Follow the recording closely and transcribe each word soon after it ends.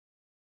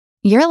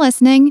You're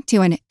listening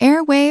to an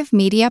Airwave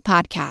Media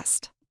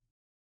Podcast.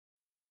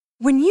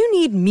 When you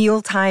need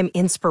mealtime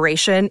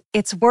inspiration,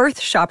 it's worth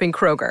shopping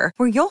Kroger,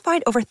 where you'll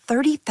find over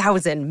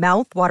 30,000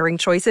 mouth-watering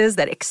choices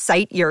that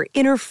excite your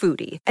inner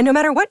foodie. And no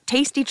matter what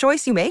tasty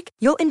choice you make,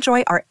 you'll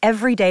enjoy our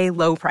everyday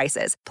low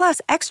prices, plus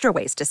extra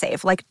ways to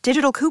save, like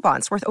digital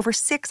coupons worth over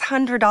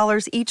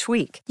 $600 each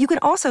week. You can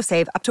also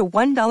save up to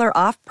 $1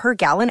 off per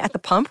gallon at the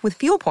pump with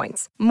fuel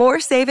points.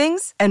 More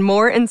savings and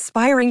more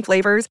inspiring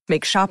flavors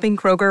make shopping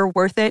Kroger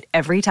worth it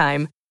every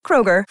time.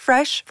 Kroger,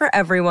 fresh for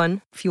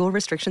everyone. Fuel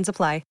restrictions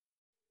apply.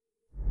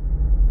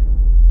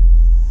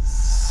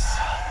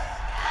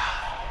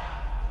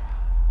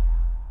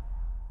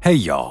 Hey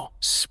y'all,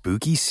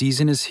 spooky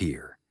season is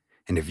here,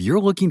 and if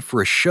you're looking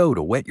for a show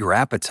to whet your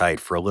appetite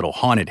for a little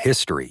haunted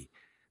history,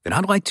 then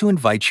I'd like to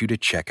invite you to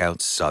check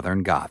out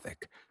Southern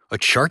Gothic, a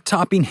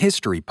chart-topping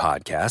history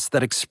podcast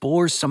that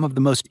explores some of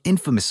the most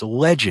infamous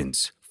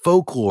legends,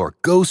 folklore,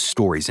 ghost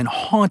stories, and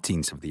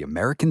hauntings of the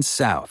American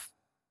South.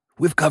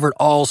 We've covered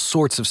all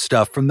sorts of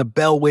stuff from the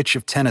Bell Witch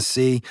of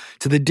Tennessee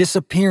to the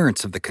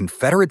disappearance of the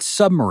Confederate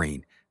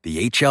submarine, the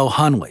H.L.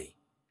 Hunley.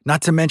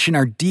 Not to mention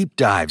our deep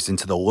dives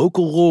into the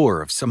local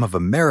lore of some of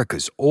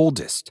America's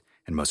oldest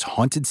and most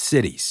haunted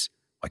cities,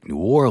 like New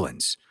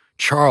Orleans,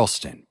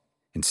 Charleston,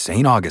 and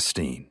St.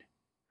 Augustine.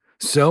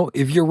 So,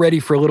 if you're ready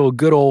for a little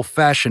good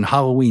old-fashioned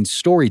Halloween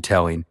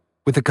storytelling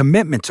with a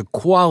commitment to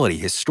quality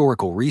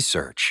historical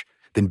research,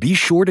 then be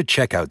sure to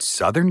check out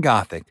Southern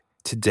Gothic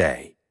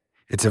today.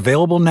 It's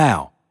available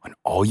now on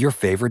all your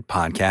favorite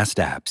podcast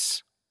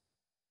apps.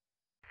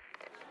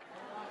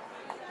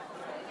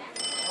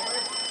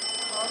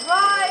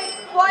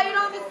 Quiet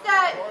on the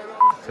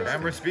set.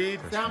 Camera speed.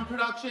 Sound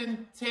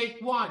production, take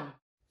one.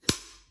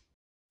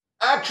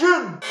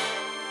 Action!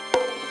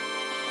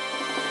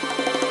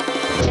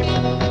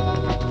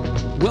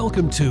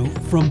 Welcome to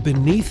From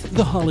Beneath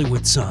the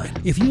Hollywood Sign.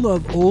 If you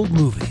love old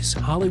movies,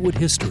 Hollywood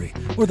history,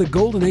 or the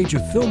golden age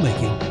of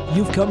filmmaking,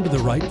 you've come to the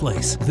right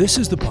place. This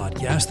is the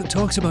podcast that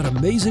talks about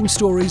amazing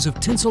stories of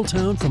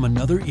Tinseltown from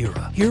another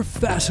era. Hear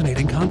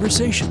fascinating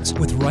conversations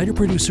with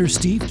writer-producer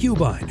Steve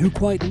Cubine, who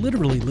quite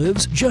literally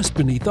lives just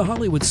beneath the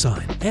Hollywood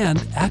sign,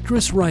 and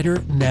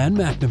actress-writer Nan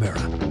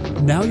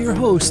McNamara. Now your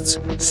hosts,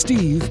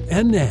 Steve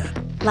and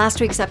Nan.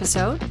 Last week's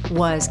episode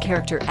was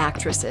character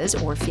actresses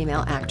or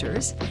female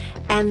actors.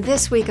 And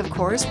this week, of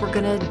course, we're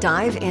going to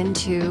dive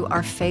into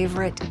our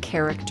favorite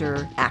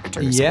character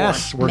actors.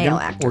 Yes, or male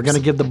actors. We're going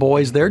to give the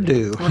boys their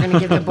due. We're going to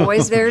give the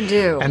boys their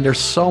due. And there's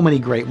so many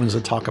great ones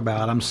to talk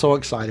about. I'm so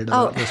excited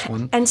about this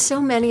one. And so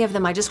many of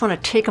them, I just want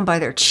to take them by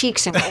their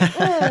cheeks and go,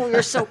 oh,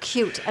 you're so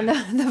cute. And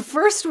the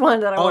first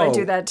one that I want to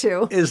do that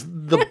to is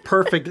the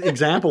perfect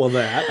example of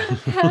that.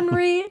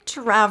 Henry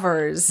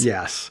Travers.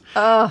 Yes.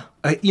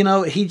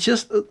 He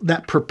just,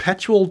 that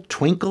perpetual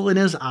twinkle in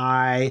his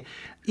eye.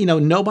 You know,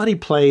 nobody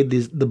played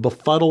the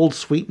befuddled,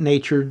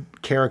 sweet-natured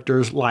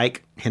characters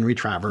like Henry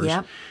Travers.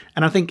 Yep.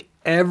 And I think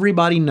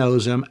everybody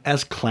knows him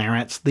as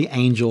Clarence, the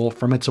angel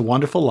from It's a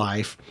Wonderful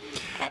Life.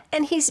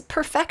 And he's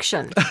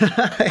perfection.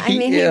 He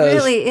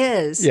really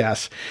is.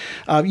 Yes.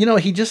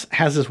 He just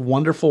has this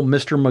wonderful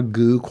Mr.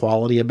 Magoo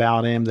quality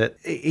about him that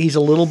he's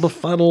a little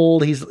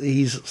befuddled.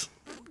 He's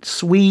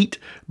sweet,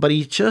 but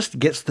he just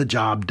gets the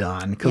job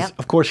done. Because,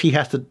 of course, he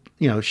has to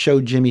show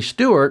Jimmy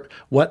Stewart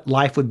what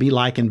life would be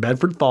like in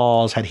Bedford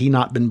Falls had he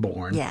not been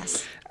born.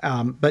 Yes.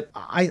 But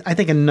I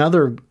think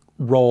another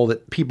role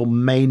that people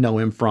may know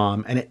him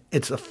from, and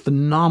it's a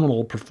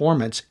phenomenal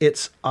performance,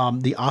 it's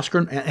the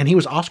Oscar, and he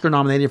was Oscar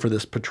nominated for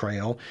this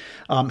portrayal.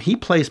 He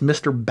plays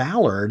Mr.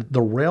 Ballard,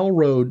 the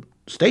railroad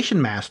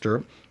station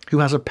master, who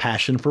has a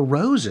passion for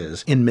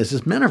roses in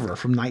Mrs. Miniver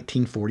from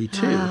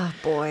 1942. Ah,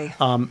 boy.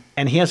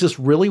 And he has this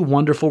really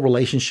wonderful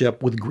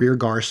relationship with Greer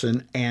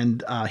Garson,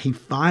 and he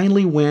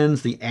finally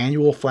wins the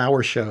annual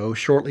flower show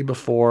shortly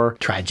before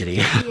tragedy.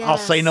 Yes. I'll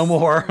say no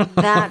more.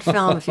 That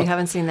film, if you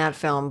haven't seen that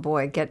film,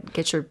 boy,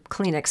 get your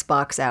Kleenex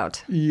box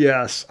out.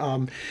 Yes.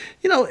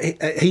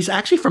 He's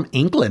actually from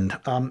England.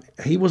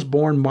 He was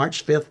born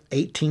March 5th,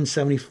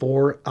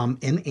 1874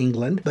 in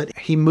England, but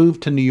he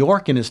moved to New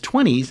York in his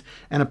 20s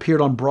and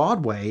appeared on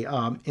Broadway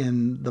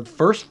in the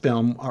first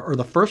film, or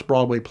the first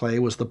Broadway play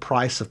was The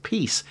Price of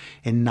Peace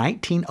in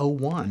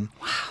 1901.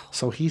 Wow.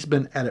 So he's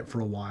been at it for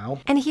a while.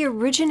 And he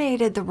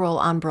originated the role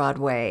on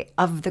Broadway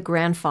of the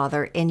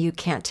grandfather in You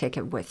Can't Take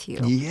It With You.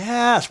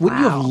 Yes.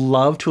 Wouldn't you have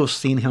loved to have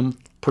seen him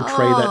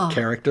portray that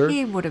character?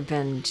 He would have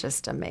been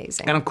just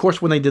amazing. And of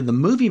course, when they did the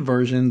movie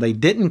version, they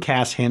didn't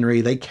cast Henry.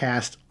 They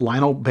cast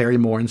Lionel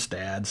Barrymore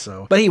instead.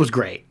 But he was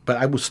great. But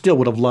I still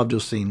would have loved to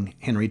have seen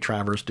Henry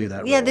Travers do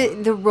that role. Yeah,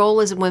 the role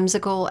is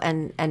whimsical,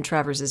 and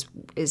Travers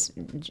is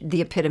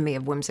the epitome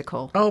of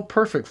whimsical. Oh,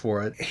 perfect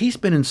for it. He's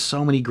been in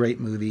so many great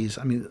movies.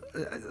 I mean,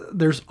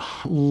 there's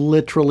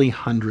literally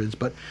hundreds.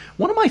 But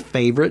one of my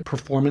favorite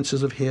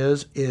performances of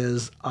his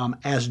is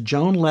as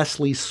Joan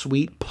Leslie's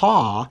sweet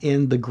pa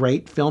in the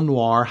great film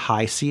noir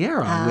High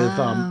Sierra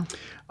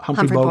with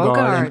Humphrey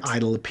Bogart and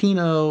Ida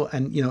Lupino.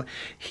 And,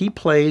 he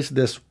plays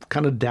this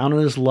kind of down on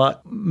his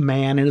luck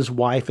man and his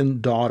wife and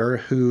daughter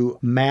who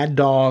Mad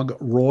Dog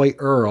Roy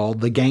Earl,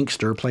 the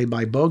gangster played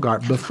by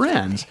Bogart,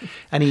 befriends.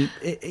 And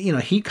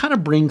he kind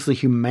of brings the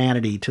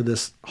humanity to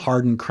this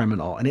hardened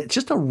criminal. And it's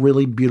just a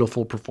really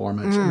beautiful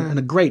performance and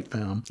a great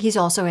film. He's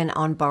also in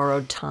On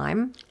Borrowed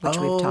Time, which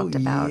we've talked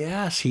about.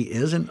 Yes, he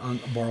is in On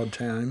Borrowed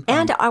Time.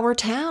 And Our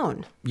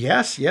Town.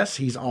 Yes,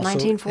 he's also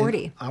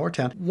 1940. in Our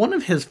Town. One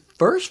of his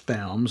first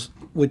films,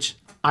 which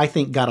I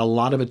think got a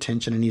lot of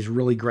attention and he's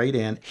really great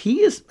in.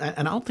 He is,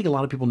 and I don't think a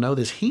lot of people know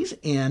this, he's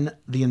in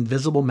The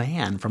Invisible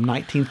Man from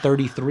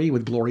 1933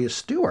 with Gloria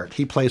Stewart.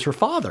 He plays her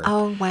father.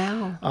 Oh,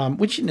 wow.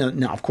 Which,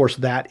 now, of course,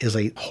 that is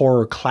a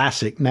horror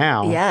classic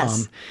now.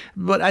 Yes.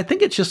 But I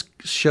think it just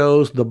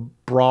shows the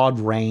broad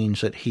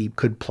range that he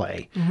could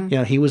play.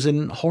 He was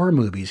in horror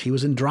movies. He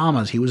was in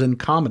dramas. He was in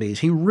comedies.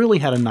 He really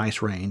had a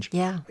nice range.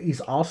 Yeah.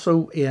 He's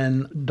also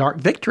in Dark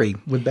Victory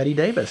with Bette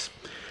Davis.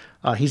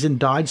 He's in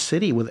Dodge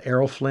City with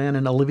Errol Flynn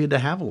and Olivia de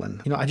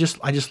Havilland. I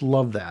just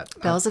love that.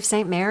 Bells of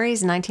St.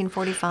 Mary's,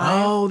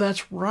 1945. Oh,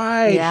 that's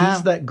right. Yeah.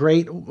 He's that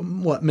great,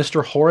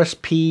 Mr. Horace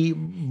P.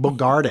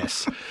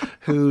 Bogardus,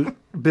 who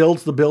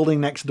builds the building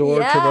next door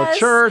to the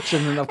church,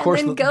 and then of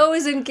course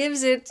goes and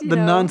gives it. The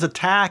nuns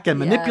attack and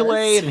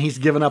manipulate, and he's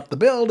given up the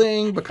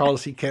building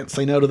because he can't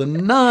say no to the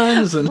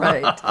nuns. And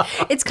right,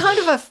 it's kind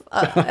of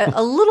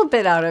a little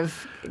bit out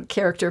of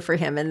character for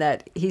him in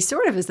that he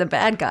sort of is the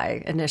bad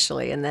guy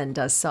initially, and then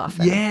does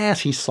soften.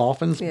 Yes, he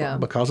softens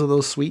because of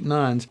those sweet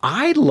nuns.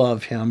 I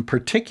love him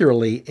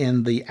particularly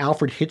in the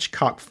Alfred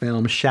Hitchcock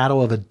film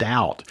Shadow of a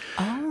Doubt,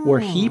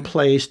 where he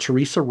plays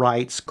Teresa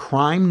Wright's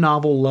crime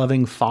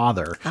novel-loving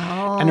father.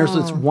 And there's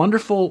this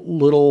wonderful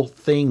little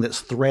thing that's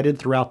threaded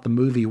throughout the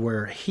movie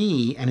where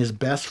he and his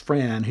best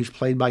friend, who's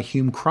played by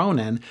Hume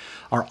Cronin,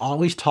 are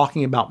always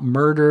talking about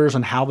murders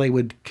and how they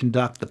would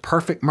conduct the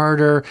perfect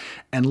murder.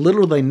 And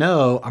little they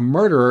know, a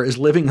murderer is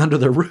living under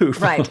their roof.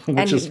 Right.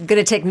 And you're going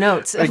to take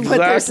notes of what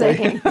they're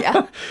saying.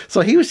 Yeah. So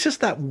he was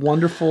just that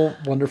wonderful,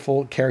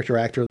 wonderful character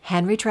actor.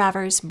 Henry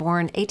Travers,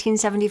 born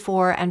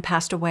 1874 and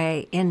passed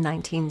away in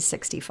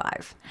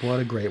 1965. What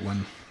a great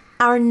one.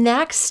 Our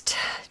next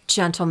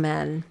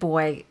gentleman,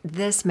 boy,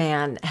 this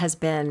man has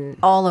been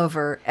all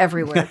over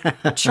everywhere.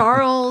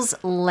 Charles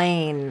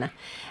Lane,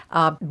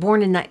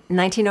 born in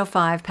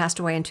 1905, passed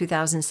away in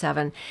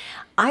 2007.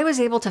 I was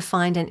able to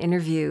find an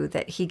interview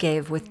that he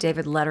gave with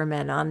David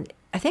Letterman on,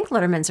 I think,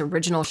 Letterman's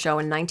original show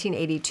in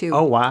 1982.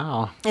 Oh,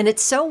 wow. And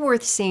it's so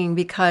worth seeing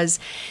because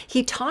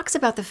he talks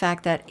about the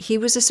fact that he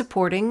was a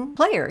supporting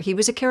player. He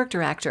was a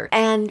character actor.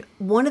 And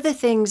one of the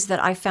things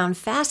that I found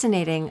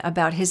fascinating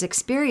about his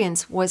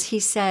experience was he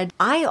said,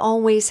 I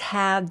always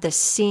had the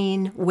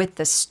scene with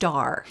the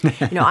star.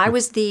 I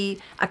was the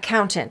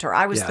accountant or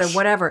I was the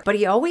whatever, but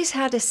he always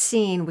had a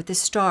scene with the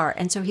star.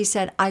 And so he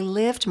said, I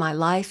lived my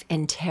life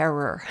in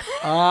terror.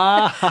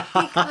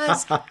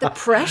 Because the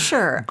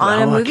pressure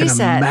on a movie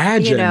set.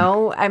 Imagine.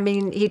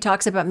 He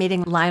talks about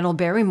meeting Lionel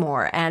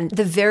Barrymore and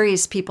the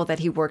various people that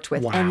he worked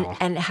with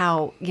and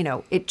how,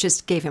 it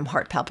just gave him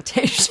heart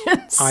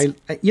palpitations. I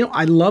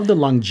love the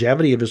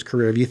longevity of his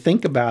career. If you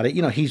think about it,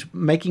 he's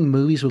making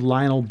movies with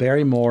Lionel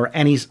Barrymore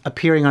and he's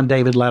appearing on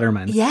David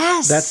Letterman.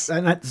 Yes.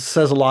 That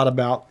says a lot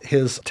about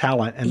his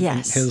talent and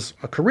his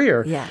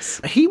career. Yes.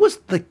 He was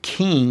the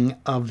king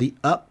of the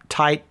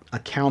uptight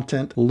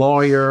accountant,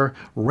 lawyer,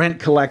 rent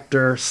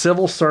collector,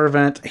 civil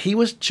servant. He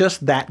was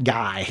just that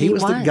guy. He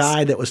was the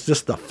guy that was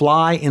just the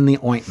fly in the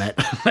ointment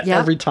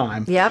every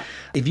time. Yep.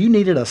 If you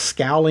needed a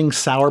scowling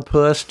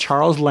sourpuss,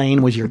 Charles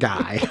Lane was your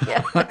guy.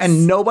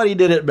 And nobody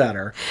did it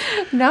better.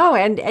 No,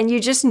 and you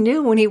just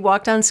knew when he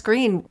walked on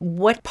screen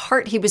what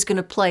part he was going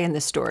to play in the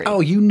story.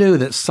 Oh, you knew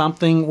that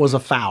something was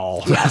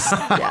afoul.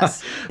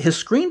 Yes. His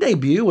screen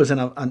debut was in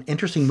an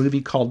interesting movie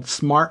called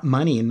Smart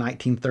Money in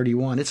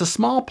 1931. It's a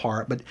small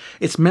part, but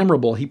it's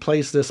memorable. He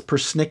plays this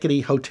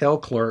persnickety hotel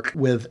clerk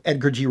with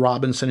Edgar G.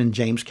 Robinson and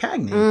James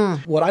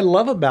Cagney. What I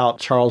love about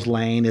Charles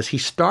Lane is he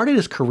started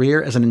his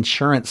career as an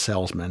insurance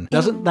salesman.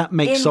 Doesn't that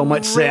make so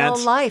much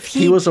sense? Life.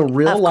 He was a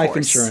real life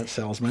insurance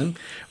salesman,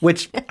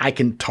 which I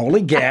can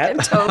totally get. I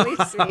can totally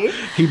see.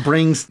 He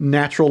brings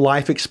natural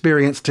life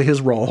experience to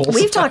his roles.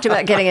 We've talked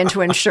about getting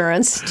into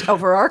insurance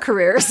over our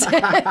careers.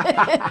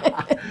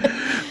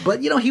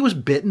 But, he was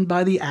bitten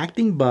by the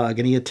acting bug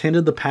and he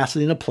attended the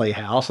Pasadena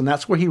Playhouse, and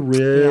that's where he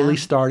really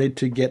started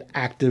to get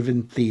active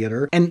in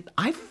theater. And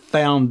I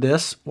found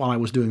this while I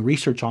was doing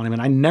research on him,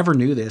 and I never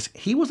knew this.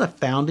 He was a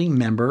founding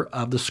member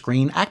of the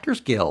Screen Actors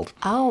Guild.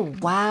 Oh,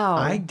 wow.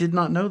 I did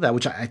not know that,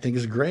 which I think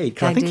is great.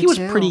 Because I think he was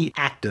pretty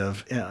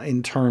active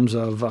in terms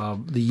of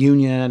the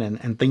union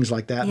and things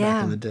like that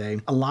back in the day.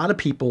 A lot of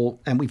people,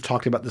 and we've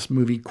talked about this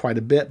movie quite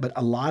a bit, but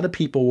a lot of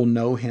people will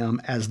know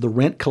him as the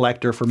rent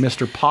collector for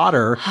Mr.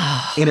 Potter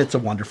in It's a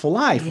Wonderful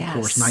Life, of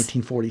course,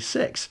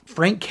 1946.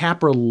 Frank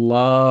Capra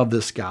loved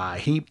this guy.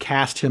 He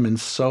cast him in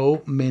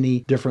so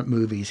many different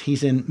movies.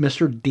 He's in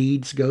Mr.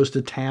 Deeds Goes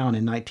to Town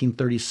in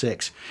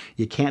 1936.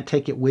 You Can't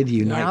Take It With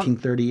You,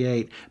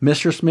 1938.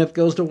 Mr. Smith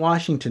Goes to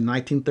Washington,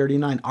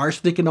 1939.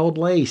 Arsenic and Old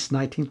Lace,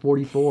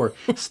 1944.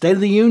 State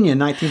of the Union,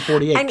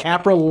 1948. And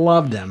Capra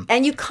loved him.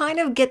 And you kind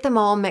of get them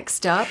all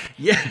mixed up.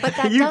 Yeah, but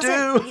that you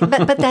doesn't, do.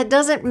 but that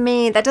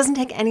doesn't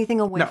take anything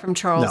away from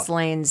Charles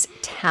Lane's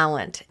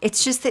talent.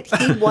 It's just that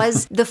he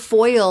was the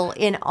foil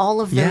in all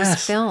of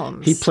those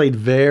films. He played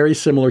very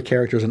similar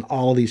characters in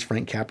all of these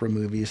Frank Capra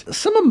movies.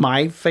 Some of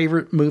my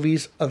favorite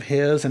movies of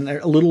his, and they're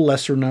a little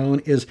lesser known,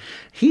 is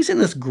he's in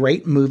this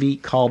great movie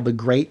called The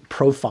Great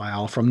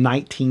Profile from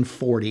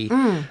 1940.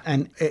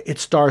 And it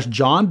stars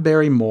John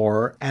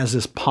Barrymore as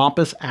this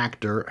pompous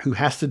actor who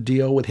has to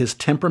deal with his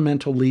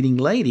temperamental leading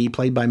lady,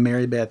 played by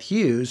Mary Beth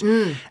Hughes.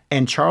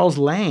 And Charles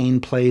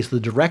Lane plays the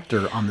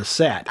director on the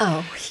set.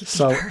 Oh, he'd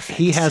so be perfect.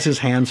 he has his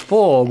hands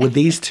full with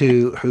these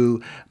two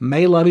who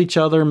may love each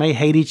other, may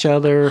hate each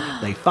other.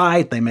 They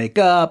fight, they make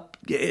up.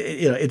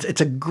 It's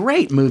a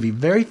great movie,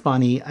 very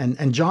funny,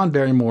 and John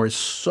Barrymore is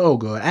so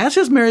good, as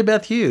is Mary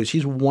Beth Hughes.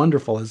 She's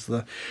wonderful as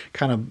the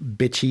kind of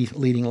bitchy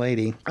leading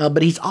lady.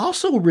 But he's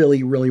also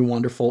really, really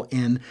wonderful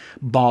in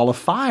Ball of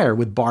Fire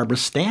with Barbara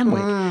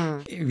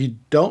Stanwyck. If you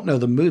don't know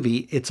the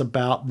movie, it's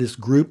about this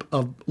group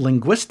of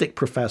linguistic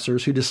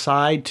professors who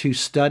decide to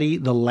study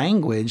the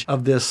language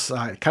of this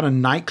kind of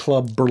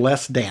nightclub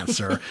burlesque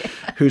dancer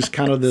who's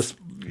kind of this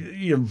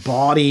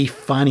bawdy,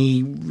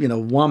 funny,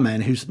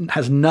 woman who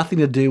has nothing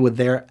to do with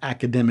their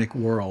academic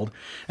world.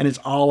 And it's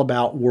all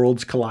about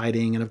worlds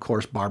colliding. And of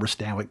course, Barbara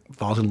Stanwyck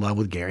falls in love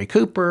with Gary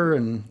Cooper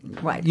and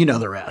you know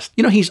the rest.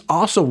 He's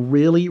also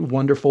really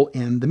wonderful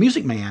in The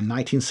Music Man,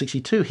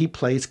 1962. He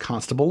plays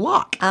Constable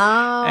Locke.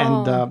 Oh.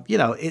 And,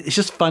 it's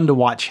just fun to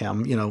watch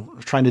him,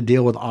 trying to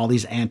deal with all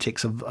these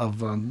antics of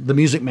the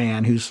Music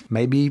Man, who's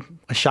maybe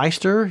a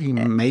shyster. He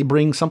may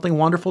bring something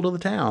wonderful to the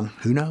town.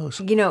 Who knows?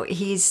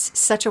 He's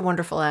such a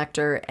wonderful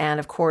actor. And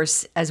of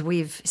course, as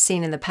we've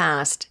seen in the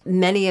past,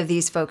 many of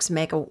these folks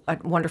make a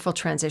wonderful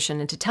transition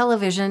into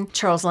television.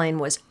 Charles Lane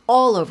was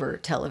all over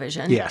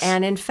television. Yes.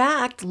 And in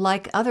fact,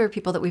 like other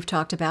people that we've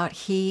talked about,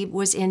 he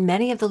was in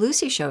many of the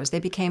Lucy shows. They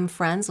became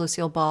friends,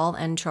 Lucille Ball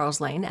and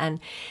Charles Lane, and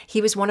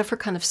he was one of her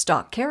kind of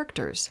stock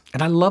characters.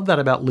 And I love that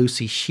about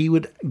Lucy. She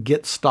would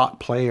get stock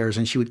players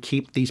and she would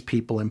keep these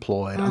people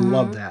employed. I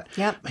love that.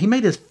 Yep. He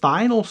made his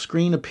final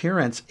screen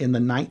appearance in the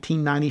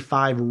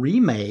 1995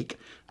 remake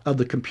of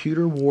The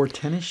Computer Wore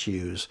Tennis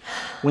Shoes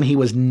when he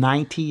was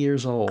 90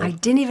 years old. I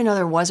didn't even know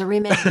there was a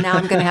remake. Now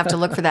I'm going to have to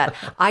look for that.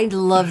 I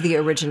love the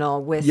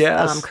original with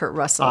Kurt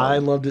Russell. I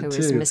loved it who too.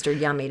 Who is Mr.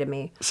 Yummy to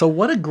me. So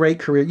what a great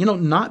career.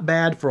 Not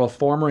bad for a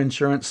former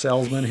insurance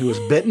salesman who was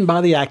bitten by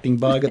the acting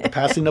bug at the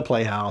Pasadena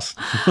Playhouse.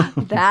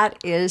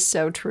 That is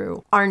so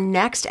true. Our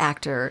next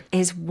actor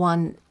is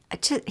one,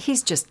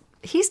 he's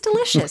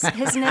delicious.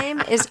 His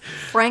name is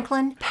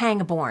Franklin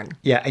Pangborn.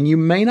 Yeah, and you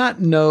may not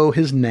know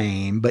his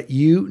name, but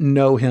you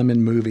know him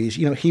in movies.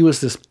 He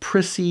was this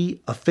prissy,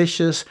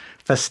 officious,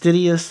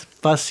 fastidious,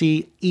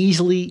 fussy,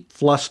 easily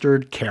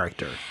flustered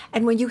character.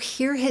 And when you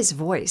hear his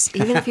voice,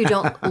 even if you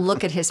don't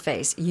look at his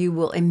face, you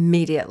will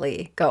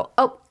immediately go,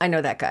 oh, I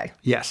know that guy.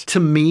 Yes. To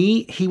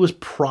me, he was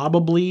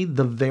probably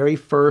the very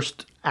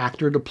first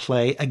actor to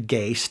play a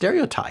gay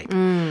stereotype.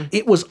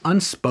 It was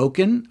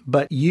unspoken,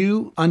 but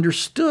you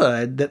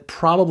understood that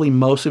probably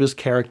most of his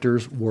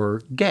characters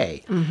were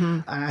gay.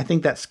 I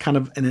think that's kind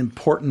of an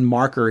important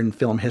marker in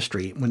film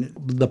history, when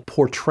the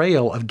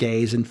portrayal of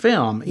gays in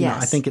film.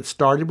 I think it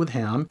started with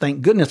him.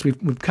 Thank goodness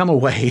we've come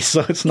away,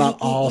 so it's not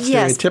all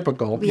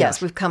stereotypical.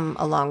 Yes, we've come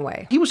a long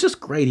way. He was just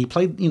great. He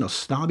played,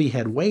 snobby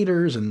head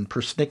waiters and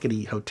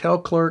persnickety hotel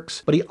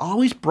clerks, but he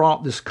always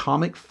brought this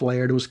comic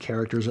flair to his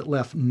characters that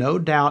left no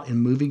doubt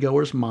in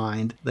moviegoers'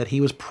 mind that he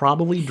was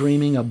probably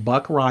dreaming of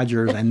Buck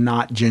Rogers and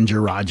not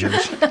Ginger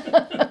Rogers.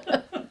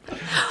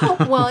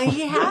 Well,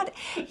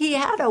 he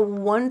had a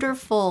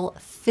wonderful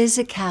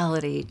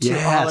physicality to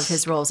all of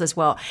his roles as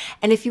well.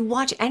 And if you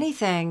watch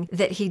anything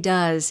that he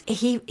does,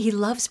 he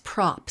loves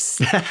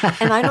props.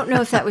 And I don't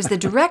know if that was the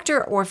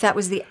director or if that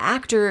was the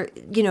actor,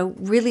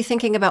 really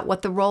thinking about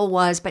what the role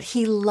was, but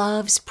he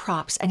loves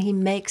props and he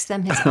makes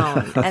them his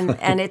own.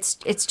 And it's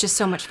just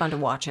so much fun to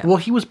watch him. Well,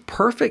 he was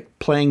perfect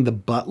playing the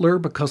butler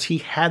because he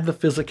had the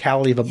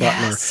physicality of a butler.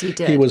 Yes, he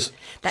did. He was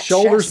that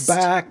shoulders chest.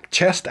 back,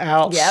 chest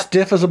out,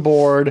 stiff as a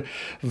board,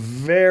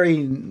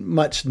 very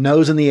much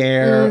nose in the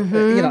air,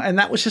 and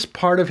that was just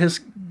part of his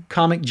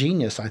comic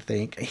genius, I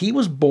think. He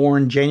was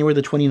born January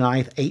the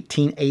 29th,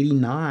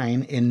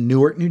 1889 in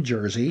Newark, New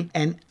Jersey,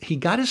 and he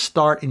got his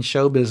start in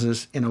show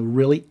business in a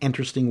really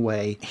interesting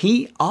way.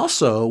 He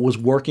also was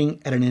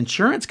working at an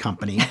insurance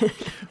company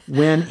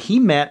when he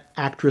met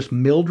actress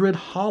Mildred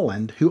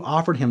Holland, who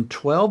offered him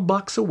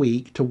 $12 a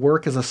week to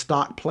work as a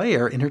stock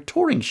player in her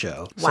touring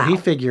show. Wow. So he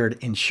figured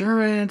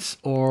insurance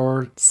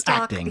or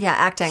Stock, acting. yeah,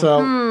 acting.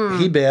 So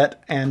he bit,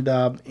 and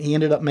he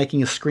ended up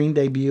making a screen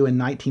debut in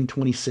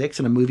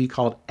 1926 in a movie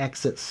called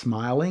Exit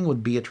Smiling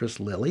with Beatrice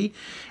Lilly.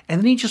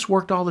 And then he just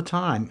worked all the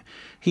time.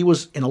 He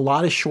was in a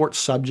lot of short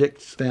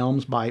subject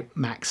films by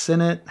Max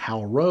Sennett,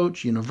 Hal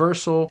Roach,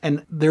 Universal,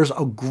 and there's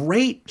a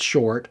great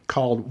short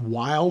called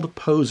Wild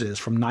Poses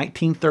from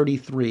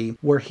 1933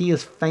 where he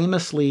is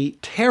famously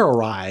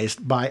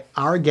terrorized by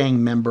our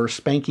gang member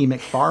Spanky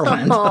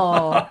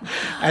McFarland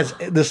as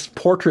this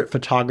portrait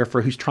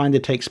photographer who's trying to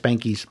take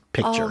Spanky's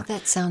picture. Oh,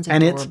 that sounds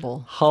and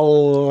adorable. It's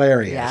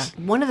hilarious.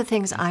 Yeah. One of the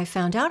things I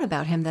found out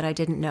about him that I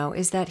didn't know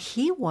is that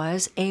he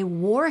was a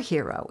war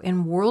hero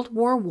in World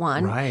War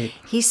I. Right.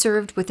 He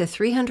served with the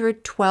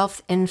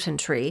 312th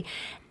Infantry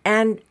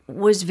and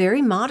was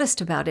very modest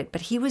about it,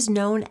 but he was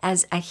known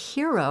as a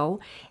hero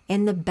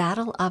in the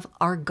Battle of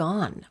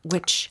Argonne,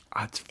 which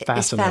That's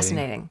is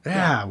fascinating.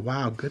 Yeah,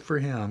 wow, good for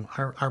him.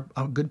 Our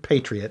good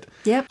patriot.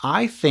 Yep.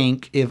 I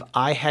think if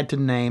I had to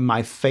name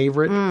my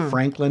favorite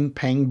Franklin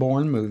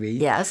Pangborn movie,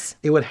 Yes.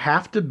 it would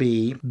have to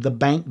be The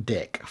Bank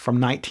Dick from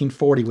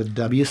 1940 with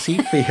W.C.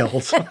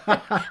 Fields.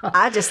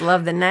 I just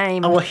love the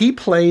name. Well, he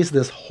plays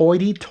this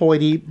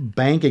hoity-toity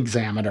bank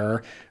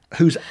examiner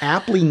who's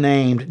aptly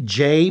named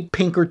J.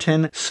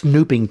 Pinkerton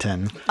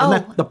Snoopington. Isn't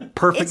that the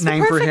perfect It's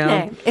name the for perfect him?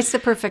 name. It's the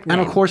perfect name.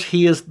 And of course,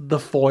 he is the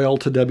foil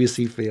to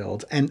W.C.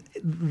 Fields. And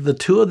the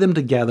two of them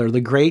together,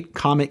 the great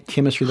comic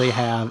chemistry they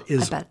have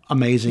is bet.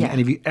 amazing. Yeah. And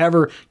if you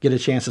ever get a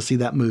chance to see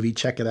that movie,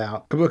 check it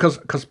out.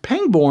 Because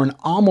Pangborn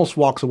almost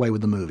walks away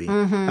with the movie,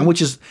 and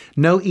which is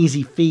no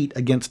easy feat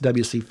against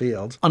W.C.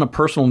 Fields. On a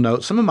personal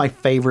note, some of my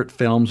favorite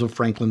films of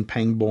Franklin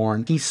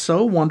Pangborn, he's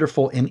so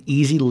wonderful in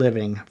Easy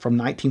Living from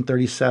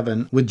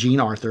 1937 with Gene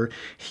Arthur.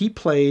 He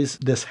plays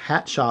this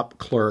hat shop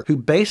clerk who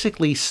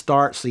basically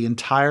starts the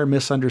entire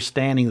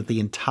misunderstanding that the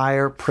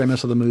entire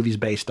premise of the movie is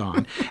based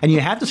on. And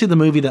you have to see the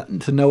movie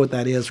to know what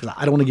that is, because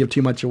I don't want to give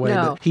too much away.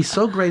 No. But he's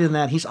so great in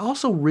that. He's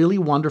also really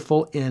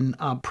wonderful in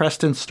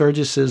Preston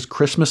Sturgis's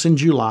Christmas in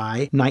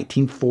July,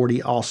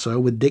 1940 also,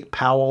 with Dick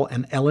Powell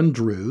and Ellen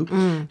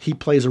Drew. He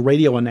plays a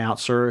radio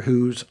announcer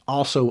who's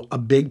also a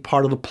big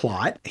part of the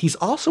plot. He's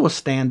also a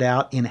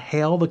standout in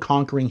Hail the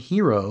Conquering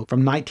Hero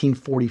from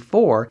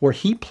 1944, where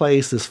he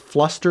plays this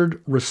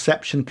flustered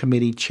reception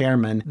committee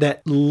chairman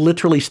that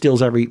literally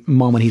steals every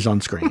moment he's on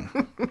screen.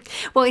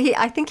 Well,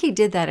 I think he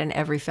did that in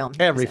every film.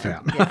 Every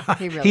film. Yeah,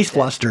 he really He's did.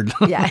 flustered.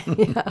 Yeah.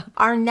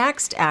 Our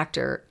next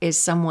actor is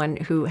someone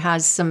who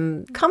has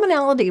some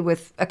commonality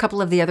with a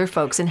couple of the other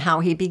folks in how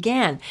he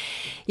began.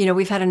 You know,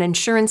 we've had an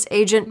insurance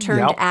agent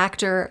turned Yep.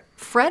 actor.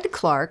 Fred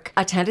Clark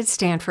attended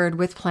Stanford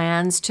with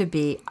plans to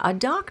be a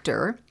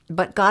doctor,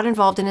 but got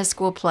involved in a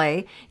school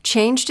play,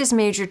 changed his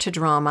major to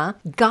drama,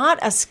 got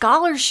a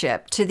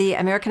scholarship to the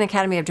American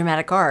Academy of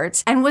Dramatic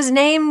Arts, and was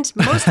named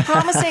most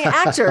promising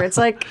actor. It's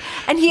like,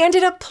 and he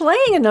ended up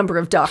playing a number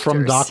of doctors.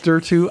 From doctor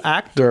to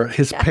actor.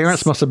 His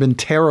parents must have been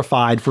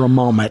terrified for a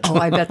moment. Oh,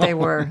 I bet they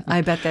were.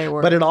 I bet they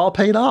were. But it all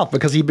paid off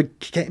because he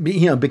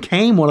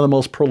became one of the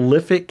most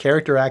prolific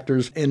character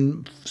actors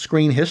in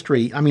screen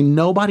history. I mean,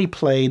 nobody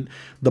played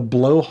the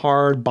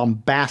blowhard,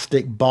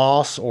 bombastic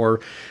boss or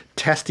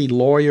testy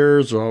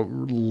lawyers or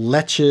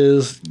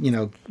leches,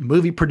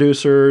 movie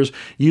producers,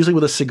 usually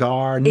with a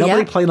cigar.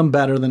 Nobody played them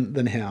better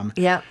than him.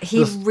 Yeah,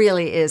 he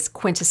really is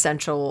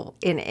quintessential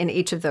in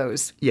each of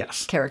those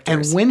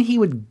characters. And when he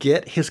would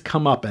get his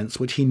comeuppance,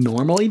 which he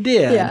normally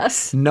did,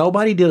 Yes.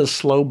 nobody did a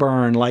slow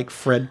burn like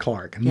Fred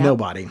Clark. Yep.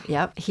 Nobody.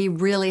 Yep, he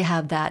really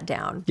had that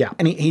down. Yeah,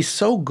 and he's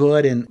so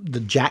good in The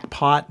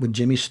Jackpot with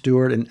Jimmy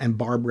Stewart and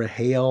Barbara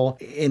Hale.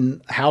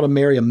 In How to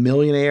Marry a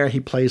Millionaire, he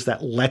plays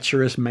that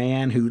lecherous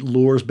man who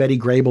lures Betty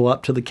Grable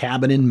up to the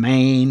cabin in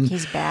Maine.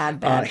 He's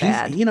bad.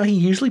 He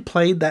usually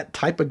played that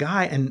type of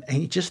guy, and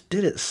he just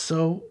did it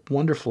so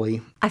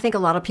wonderfully. I think a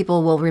lot of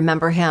people will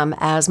remember him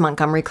as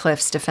Montgomery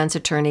Clift's defense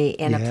attorney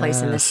in A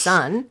Place in the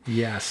Sun.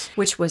 Yes.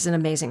 Which was an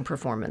amazing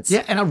performance.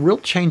 Yeah, and a real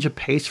change of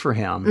pace for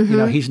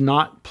him. He's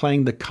not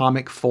playing the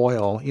comic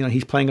foil.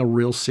 He's playing a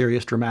real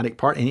serious dramatic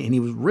part, and he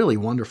was really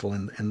wonderful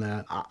in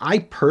that. I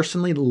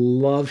personally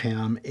love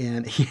him,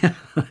 and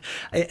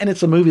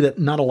it's a movie that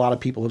not a lot of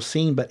people have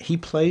seen, but he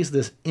plays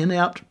this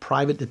inept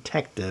private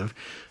detective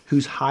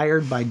who's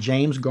hired by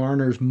James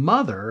Garner's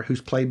mother,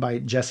 who's played by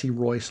Jessie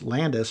Royce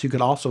Landis, who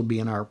could also be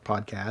in our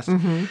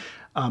podcast.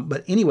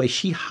 But anyway,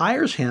 she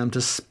hires him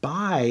to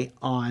spy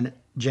on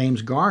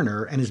James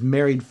Garner and his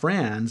married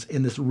friends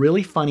in this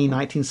really funny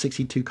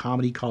 1962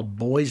 comedy called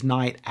Boys'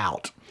 Night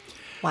Out.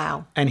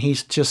 Wow. And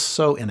he's just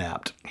so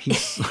inept.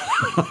 He's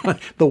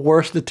the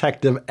worst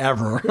detective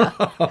ever.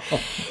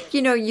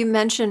 You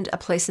mentioned A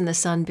Place in the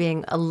Sun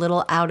being a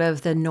little out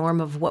of the norm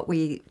of what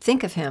we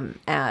think of him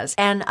as.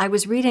 And I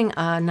was reading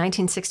a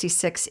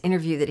 1966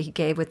 interview that he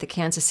gave with the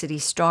Kansas City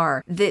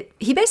Star that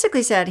he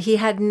basically said he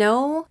had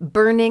no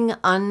burning,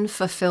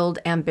 unfulfilled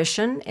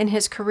ambition in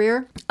his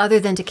career other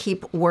than to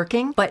keep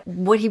working. But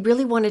what he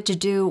really wanted to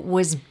do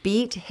was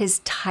beat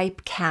his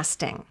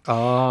typecasting.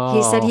 Oh.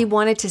 He said he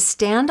wanted to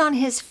stand on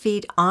his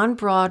feet on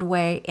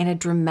Broadway in a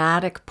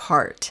dramatic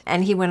part.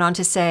 And he went on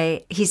to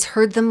say he's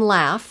heard them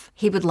laugh.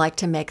 He would like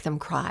to make them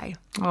cry.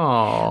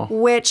 Oh,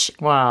 which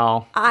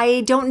wow.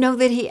 I don't know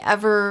that he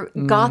ever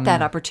got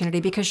that opportunity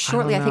because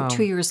shortly, I think know.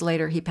 2 years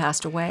later, he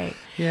passed away.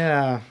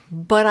 Yeah.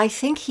 But I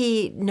think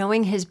he,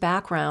 knowing his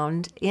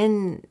background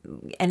and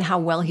how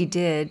well he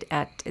did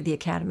at the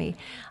Academy,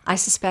 I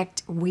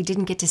suspect we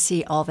didn't get to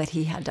see all that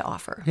he had to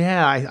offer.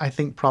 Yeah, I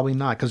think probably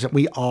not, because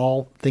we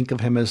all think of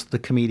him as the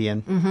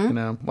comedian. You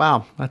know,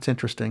 wow, that's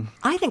interesting.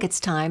 I think it's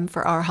time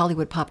for our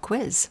Hollywood Pop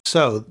Quiz.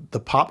 So the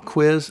pop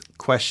quiz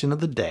question of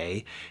the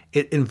day,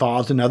 it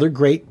involves another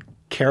great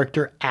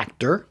character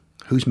actor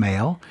who's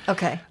male.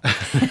 Okay.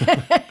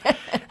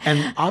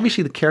 And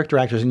obviously the character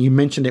actors, and you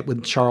mentioned it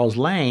with Charles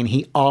Lane,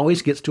 he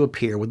always gets to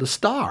appear with a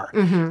star,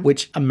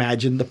 which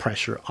imagine the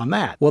pressure on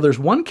that. Well, there's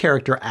one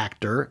character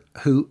actor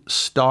who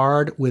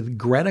starred with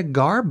Greta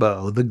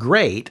Garbo, the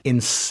Great,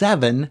 in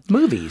 7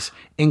 movies,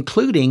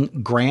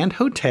 including Grand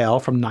Hotel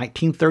from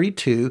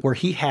 1932, where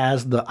he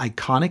has the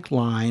iconic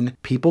line,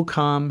 "People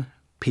come,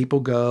 people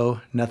go,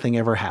 nothing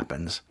ever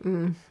happens."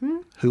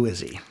 Who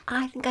is he?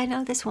 I think I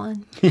know this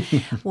one.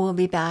 We'll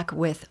be back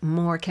with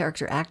more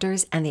character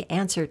actors and the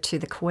answer to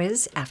the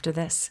quiz after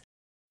this.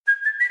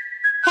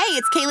 Hey,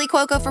 it's Kaylee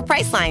Cuoco for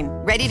Priceline.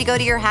 Ready to go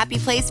to your happy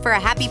place for a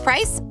happy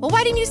price? Well,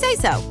 why didn't you say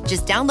so?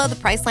 Just download the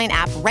Priceline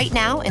app right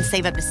now and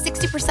save up to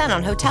 60%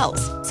 on hotels.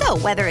 So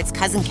whether it's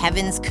Cousin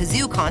Kevin's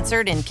Kazoo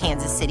Concert in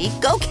Kansas City,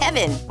 go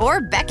Kevin, or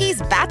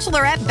Becky's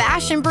Bachelorette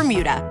Bash in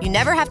Bermuda, you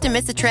never have to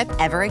miss a trip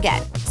ever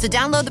again. So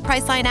download the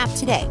Priceline app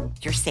today.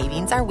 Your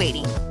savings are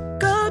waiting.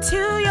 Go to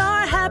your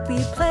happy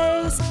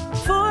place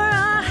for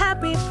a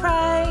happy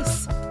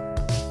price.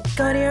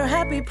 Go to your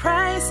happy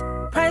price,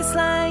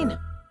 Priceline.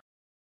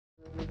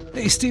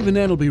 Hey, Steve and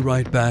Ann will be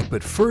right back,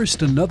 but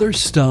first, another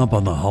stop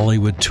on the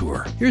Hollywood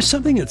tour. Here's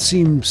something that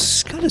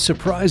seems kind of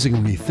surprising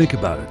when you think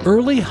about it.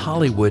 Early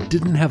Hollywood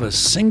didn't have a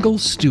single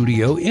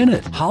studio in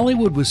it.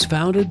 Hollywood was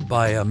founded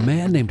by a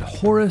man named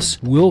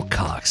Horace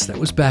Wilcox. That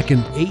was back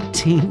in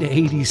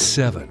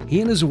 1887.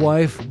 He and his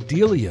wife,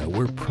 Delia,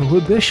 were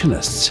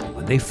prohibitionists.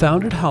 When they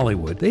founded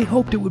Hollywood, they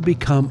hoped it would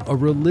become a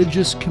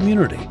religious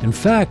community. In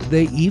fact,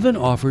 they even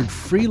offered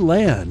free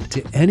land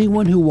to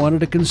anyone who wanted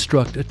to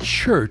construct a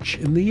church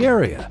in the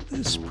area.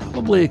 This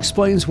probably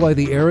explains why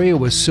the area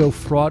was so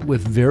fraught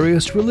with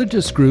various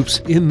religious groups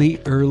in the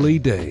early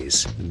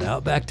days. And now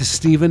back to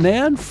Steve and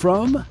Ann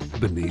from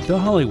Beneath the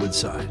Hollywood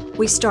Sign.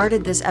 We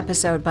started this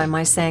episode by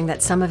my saying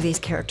that some of these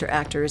character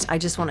actors I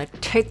just want to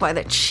take by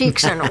the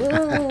cheeks and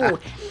ooh.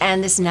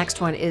 And this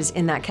next one is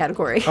in that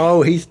category.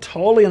 Oh, he's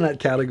totally in that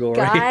category.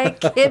 Guy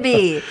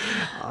Kibbe.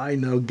 I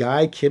know,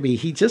 Guy Kibbe.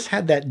 He just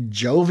had that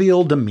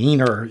jovial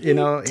demeanor, you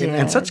know,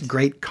 and such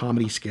great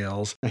comedy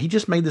skills. He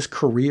just made this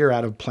career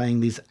out of playing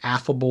these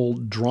affable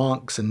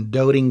drunks and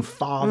doting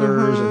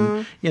fathers.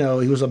 And, you know,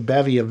 he was a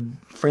bevy of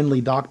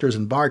friendly doctors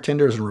and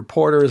bartenders and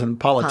reporters and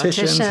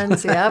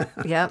politicians.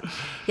 Yep.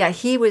 Yeah,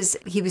 he was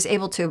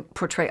able to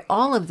portray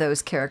all of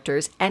those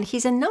characters. And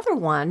he's another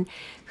one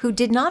who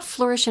did not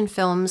flourish in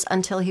films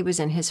until he was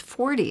in his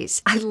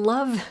 40s. I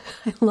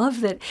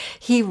love that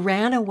he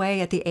ran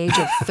away at the age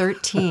of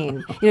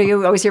 13. You know,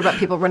 you always hear about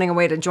people running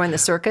away to join the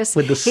circus.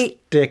 With the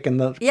stick and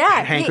the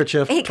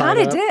handkerchief. He kind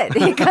of did.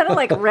 He kind of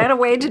like ran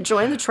away to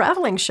join the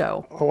traveling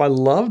show. Oh, I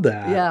love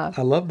that. Yeah.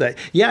 I love that.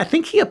 Yeah, I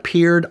think he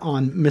appeared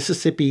on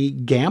Mississippi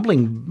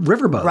gambling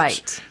riverboats.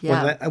 Right,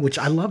 yeah. Which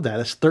I love that.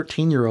 This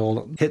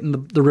 13-year-old hitting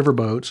the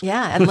riverboats.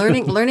 Yeah, and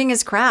learning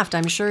his craft.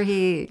 I'm sure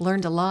he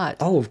learned a lot.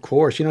 Oh, of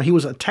course. You know, he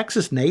was a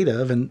Texas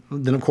native, and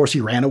then, of course, he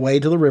ran away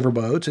to the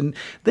riverboats, and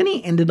then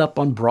he ended up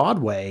on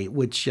Broadway,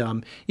 which, you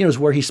know, is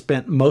where he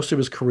spent most of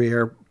his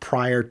career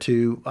prior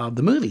to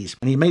the movies.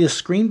 And he made his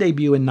screen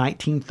debut in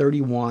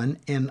 1931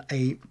 in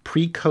a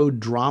pre-code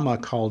drama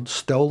called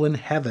Stolen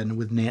Heaven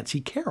with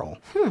Nancy Carroll,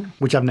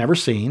 which I've never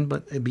seen,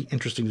 but it'd be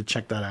interesting to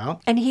check that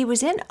out. And he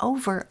was in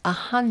over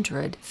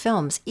 100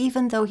 films,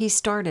 even though he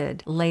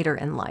started later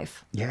in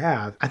life.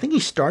 Yeah, I think he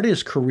started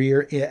his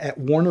career at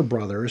Warner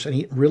Brothers, and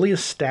he really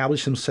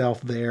established himself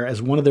there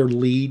as one of their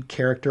lead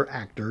character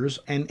actors,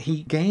 and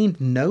he gained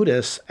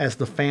notice as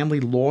the family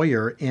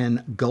lawyer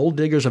in Gold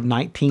Diggers of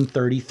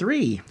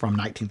 1933,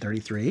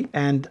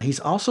 and he's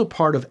also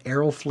part of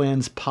Errol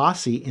Flynn's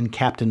posse in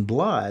Captain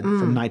Blood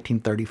from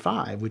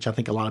 1935, which I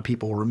think a lot of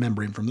people will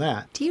remember him from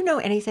that. Do you know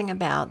anything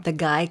about the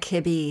Guy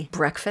Kibbe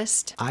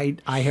breakfast? I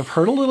have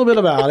heard a little bit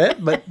about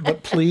it,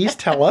 but please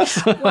tell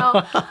us.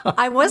 Well,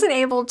 I wasn't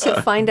able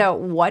to find out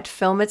what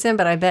film it's in,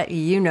 but I bet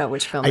you know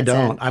which film it's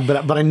in.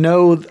 But I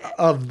know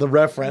of the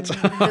reference.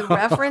 The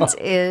reference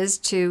is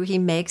to he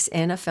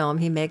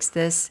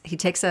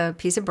takes a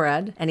piece of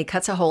bread and he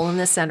cuts a hole in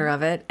the center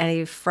of it and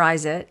he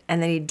fries it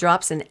and then he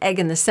drops an egg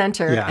in the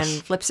center and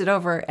flips it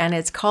over, and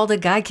it's called a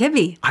Guy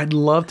Kibbe. I'd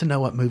love to know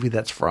what movie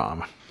that's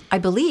from. I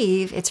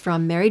believe it's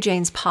from Mary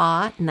Jane's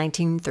Pa,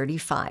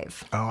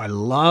 1935. Oh, I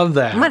love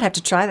that. I might have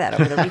to try that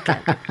over the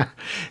weekend.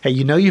 Hey,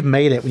 you know you've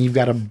made it when you've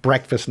got a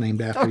breakfast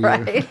named after you.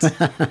 Right.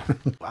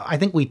 I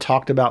think we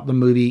talked about the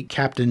movie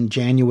Captain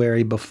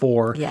January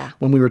before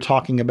when we were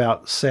talking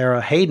about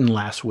Sarah Hayden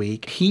last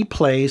week. He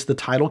plays the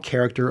title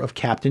character of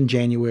Captain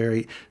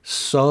January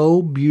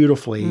so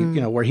beautifully,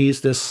 where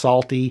he's this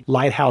salty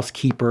lighthouse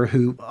keeper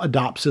who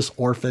adopts this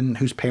orphan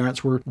whose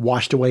parents were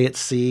washed away at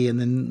sea, and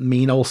then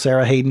mean old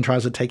Sarah Hayden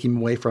tries to take him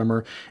away from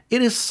her.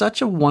 It is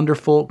such a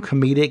wonderful,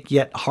 comedic,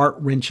 yet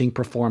heart-wrenching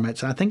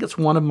performance, and I think it's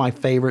one of my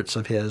favorites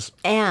of his.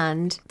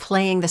 And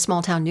playing the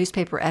small-town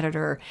newspaper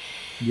editor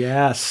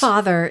Yes.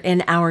 father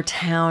in our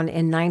town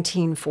in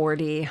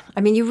 1940.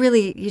 I mean,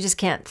 you just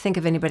can't think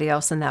of anybody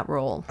else in that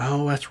role.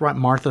 Oh, that's right.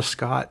 Martha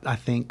Scott, I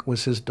think,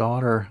 was his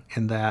daughter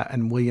in that,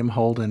 and William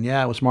Holden.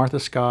 Yeah, it was Martha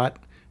Scott,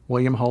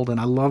 William Holden.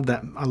 I love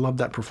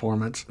that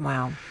performance.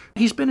 Wow.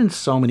 He's been in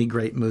so many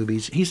great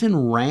movies. He's in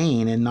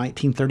Rain in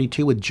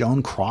 1932 with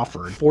Joan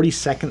Crawford,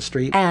 42nd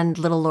Street. And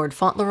Little Lord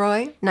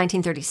Fauntleroy,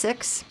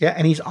 1936. Yeah,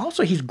 and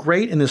he's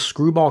great in this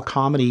screwball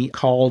comedy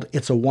called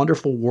It's a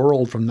Wonderful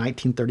World from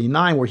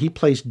 1939, where he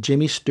plays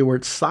Jimmy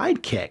Stewart's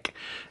sidekick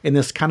in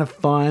this kind of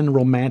fun,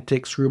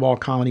 romantic screwball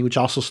comedy, which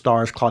also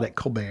stars Claudette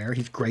Colbert.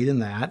 He's great in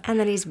that. And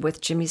then he's with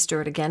Jimmy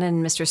Stewart again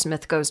in Mr.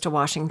 Smith Goes to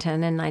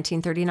Washington in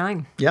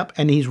 1939. Yep,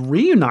 and he's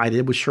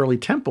reunited with Shirley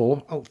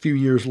Temple a few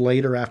years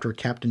later after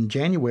Captain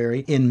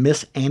January in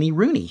Miss Annie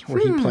Rooney, where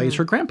he plays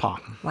her grandpa.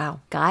 Wow.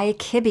 Guy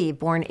Kibbe,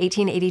 born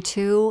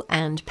 1882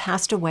 and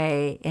passed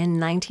away in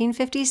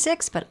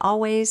 1956, but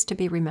always to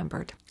be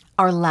remembered.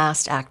 Our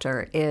last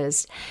actor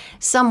is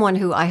someone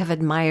who I have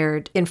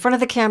admired in front of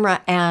the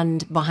camera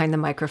and behind the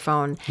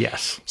microphone.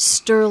 Yes.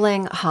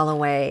 Sterling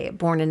Holloway,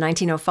 born in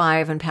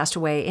 1905 and passed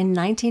away in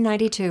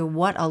 1992.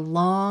 What a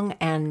long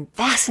and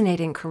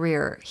fascinating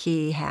career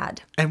he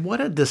had. And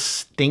what a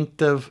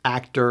distinctive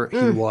actor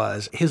he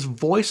was. His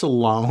voice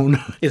alone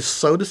is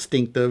so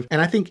distinctive, and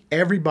I think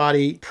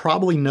everybody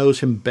probably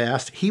knows him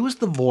best. He was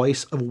the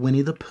voice of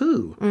Winnie the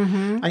Pooh.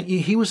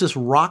 He was this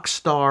rock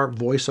star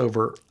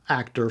voiceover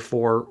actor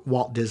for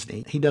Walt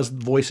Disney. He does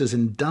voices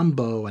in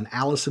Dumbo and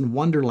Alice in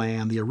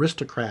Wonderland, The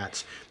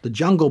Aristocrats, The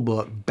Jungle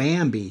Book,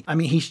 Bambi. I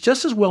mean, he's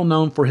just as well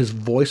known for his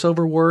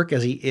voiceover work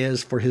as he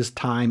is for his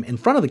time in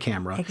front of the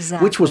camera,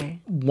 which was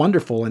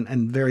wonderful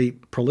and very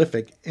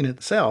prolific in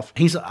itself.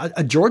 He's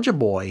a Georgia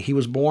boy. He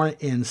was born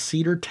in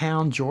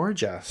Cedartown,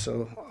 Georgia.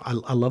 So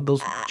I love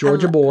those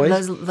Georgia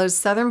boys. Those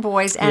Southern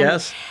boys. And,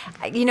 yes.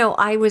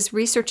 I was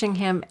researching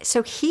him.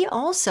 So he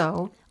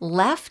also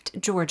left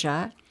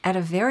Georgia at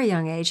a very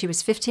young age. He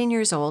was 15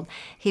 years old.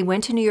 He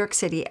went to New York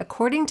City.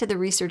 According to the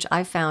research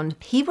I found,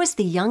 he was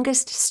the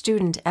youngest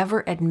student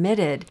ever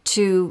admitted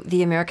to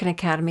the American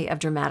Academy of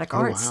Dramatic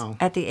Arts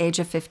at the age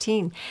of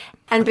 15,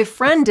 and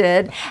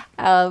befriended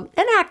an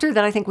actor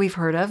that I think we've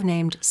heard of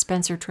named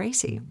Spencer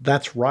Tracy.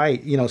 That's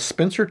right.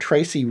 Spencer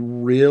Tracy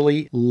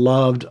really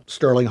loved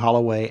Sterling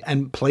Holloway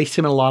and placed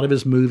him in a lot of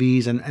his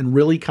movies and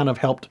really kind of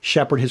helped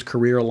shepherd his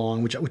career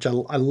along, which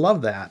I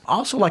love that.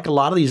 Also, like a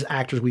lot of these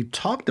actors we've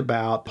talked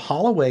about,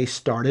 Holloway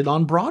started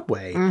on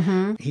Broadway.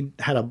 He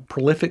had a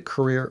prolific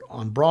career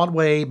on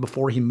Broadway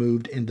before he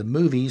moved into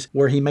movies,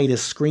 where he made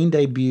his screen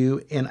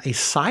debut in a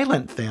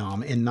silent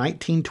film in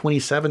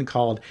 1927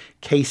 called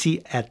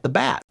Casey at the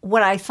Bat.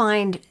 What I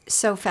find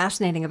so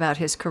fascinating about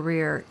his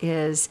career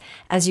is,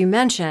 as you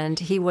mentioned,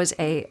 he was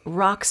a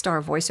rock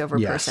star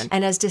voiceover person.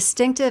 And as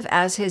distinctive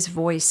as his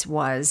voice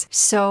was,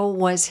 so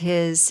was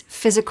his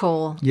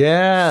physical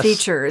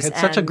features. He had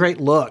such a great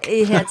look.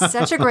 He had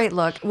such a great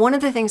look. One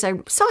of the things I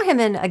saw him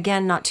in,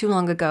 again, not too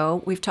long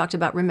ago, we've talked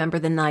about Remember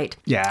the Night.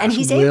 Yeah, and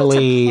he's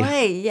Willie, able to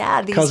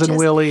play, these Cousin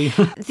Willie.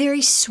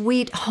 very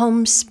sweet,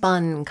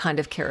 homespun kind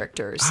of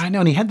characters. I know,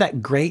 and he had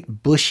that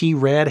great bushy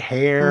red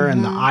hair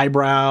and the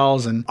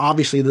eyebrows and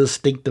obviously the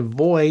distinctive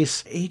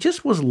voice. He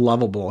just was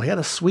lovable. He had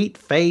a sweet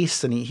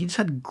face and he just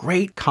had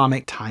great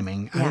comic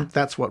timing. I think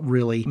that's what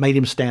really made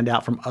him stand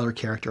out from other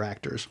character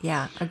actors.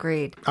 Yeah,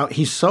 agreed.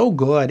 He's so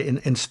good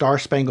in Star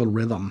Spangled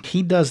Rhythm.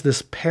 He does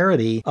this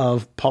parody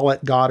of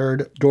Paulette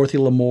Goddard, Dorothy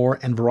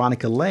Lamour, and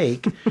Veronica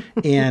Lake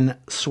in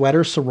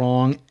Sweater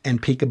Sarong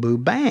and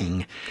Peekaboo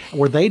Bang,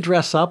 where they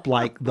dress up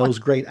like those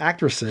great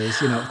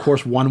actresses. Of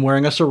course, one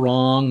wearing a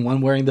sarong,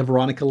 one wearing the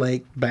Veronica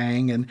Lake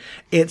bang, and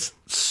it's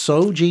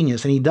so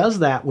genius. And he does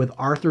that with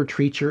Arthur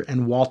Treacher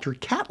and Walter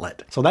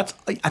Catlett. So I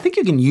think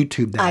you can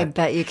YouTube that. I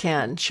bet you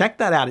can. Check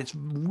that out. It's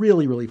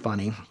really, really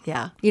funny.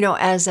 Yeah.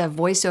 As a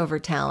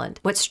voiceover talent,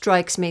 what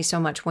strikes me so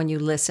much when you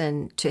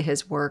listen to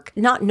his work,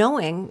 not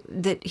knowing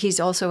that he's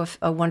also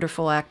a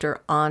wonderful actor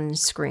on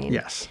screen.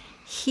 Yes.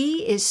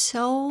 he is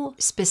so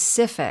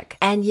specific,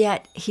 and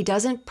yet he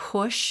doesn't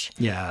push.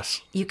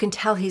 Yes. You can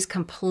tell he's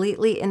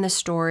completely in the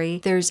story.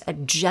 There's a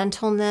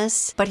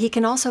gentleness, but he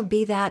can also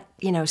be that,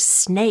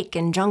 snake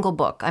in Jungle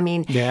Book. I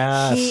mean,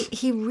 yes.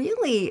 he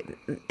really,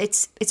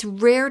 it's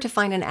rare to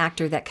find an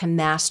actor that can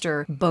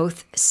master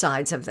both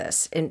sides of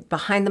this,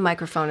 behind the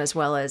microphone as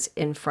well as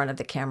in front of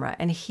the camera.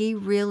 And he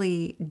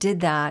really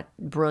did that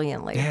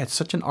brilliantly. Yeah, it's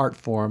such an art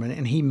form,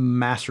 and he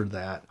mastered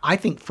that. I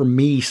think for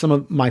me, some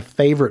of my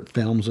favorite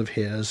films of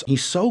his,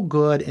 he's so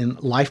good in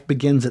Life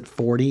Begins at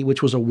 40,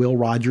 which was a Will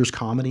Rogers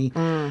comedy.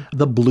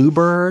 The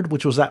Bluebird,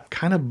 which was that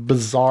kind of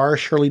bizarre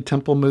Shirley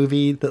Temple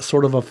movie that's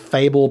sort of a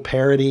fable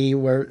parody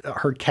where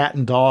her cat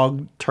and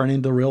dog turn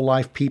into real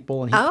life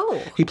people. And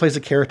he plays a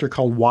character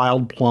called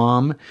Wild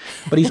Plum.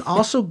 But he's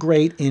also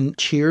great in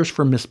Cheers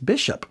for Miss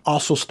Bishop,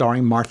 also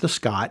starring Martha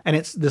Scott. And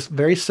it's this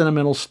very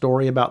sentimental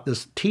story about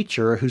this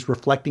teacher who's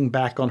reflecting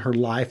back on her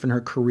life and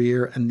her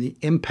career and the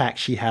impact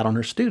she had on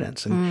her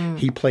students. And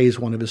he plays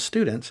one of his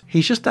students.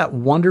 He's just that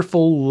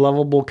wonderful,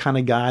 lovable kind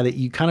of guy that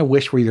you kind of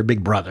wish were your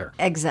big brother.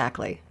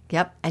 Exactly.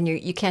 Yep. And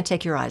you can't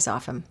take your eyes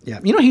off him. Yeah.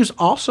 He was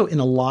also in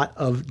a lot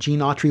of Gene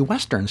Autry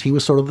Westerns. He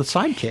was sort of the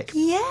sidekick.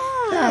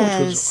 Yes.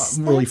 Which was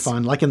really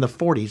fun, like in the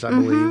 40s, I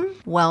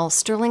believe. Well,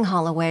 Sterling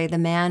Holloway, the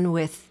man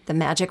with the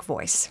magic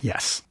voice.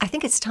 Yes. I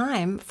think it's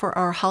time for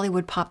our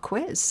Hollywood Pop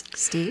quiz,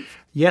 Steve.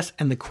 Yes,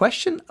 and the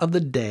question of the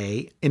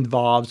day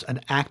involves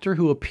an actor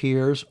who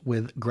appears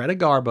with Greta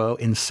Garbo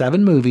in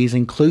 7 movies,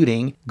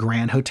 including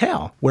Grand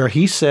Hotel, where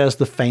he says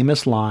the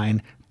famous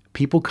line,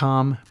 "People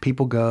come,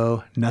 people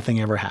go,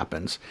 nothing ever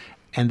happens."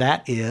 And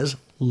that is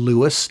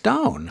Louis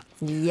Stone.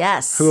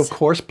 Yes. Who, of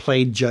course,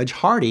 played Judge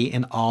Hardy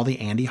in all the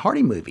Andy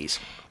Hardy movies.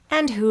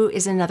 And who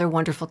is another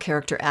wonderful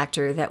character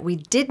actor that we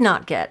did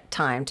not get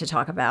time to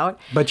talk about.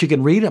 But you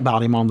can read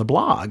about him on the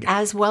blog.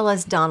 As well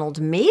as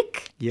Donald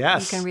Meek.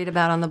 Yes. You can read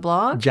about on the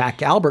blog.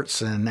 Jack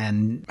Albertson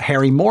and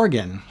Harry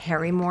Morgan.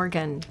 Harry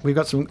Morgan. We've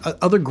got some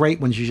other great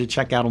ones you should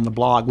check out on the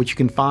blog, which you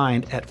can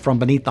find at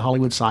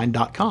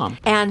FromBeneathTheHollywoodSign.com.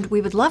 And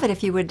we would love it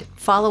if you would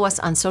follow us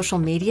on social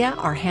media.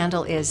 Our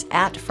handle is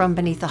at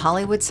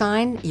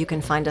FromBeneathTheHollywoodSign. You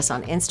can find us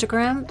on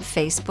Instagram,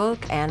 Facebook,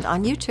 and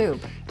on YouTube.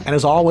 And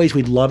as always,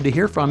 we'd love to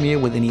hear from you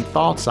with any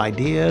thoughts,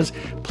 ideas.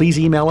 Please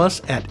email us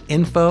at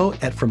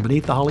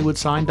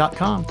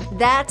info@FromBeneathTheHollywoodSign.com.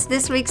 That's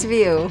this week's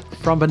view.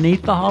 From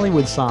Beneath the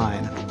Hollywood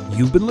Sign.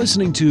 You've been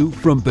listening to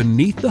From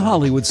Beneath the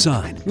Hollywood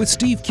Sign with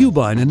Steve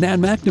Cubine and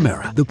Nan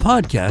McNamara, the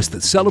podcast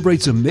that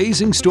celebrates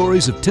amazing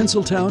stories of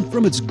Tinseltown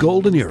from its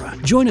golden era.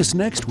 Join us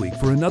next week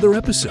for another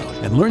episode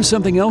and learn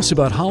something else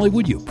about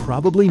Hollywood you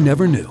probably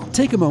never knew.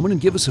 Take a moment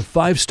and give us a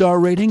 5-star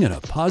rating and a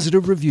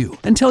positive review.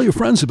 And tell your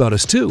friends about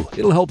us too.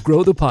 It'll help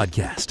grow the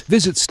podcast.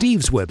 Visit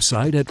Steve's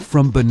website at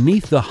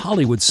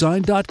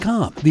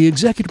FromBeneathTheHollywoodSign.com. The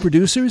executive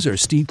producers are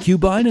Steve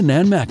Cubine and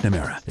Nan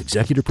McNamara.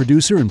 Executive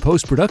producer and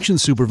post-production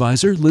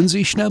supervisor,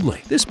 Lindsay Schnebly.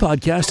 This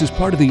podcast is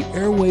part of the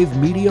Airwave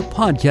Media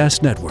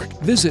Podcast Network.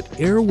 Visit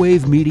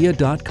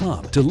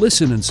airwavemedia.com to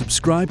listen and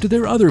subscribe to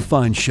their other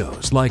fine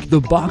shows like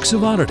The Box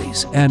of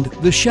Oddities and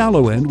The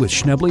Shallow End with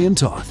Schnebly and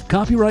Toth.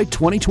 Copyright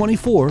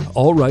 2024,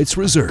 all rights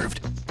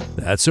reserved.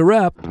 That's a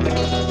wrap.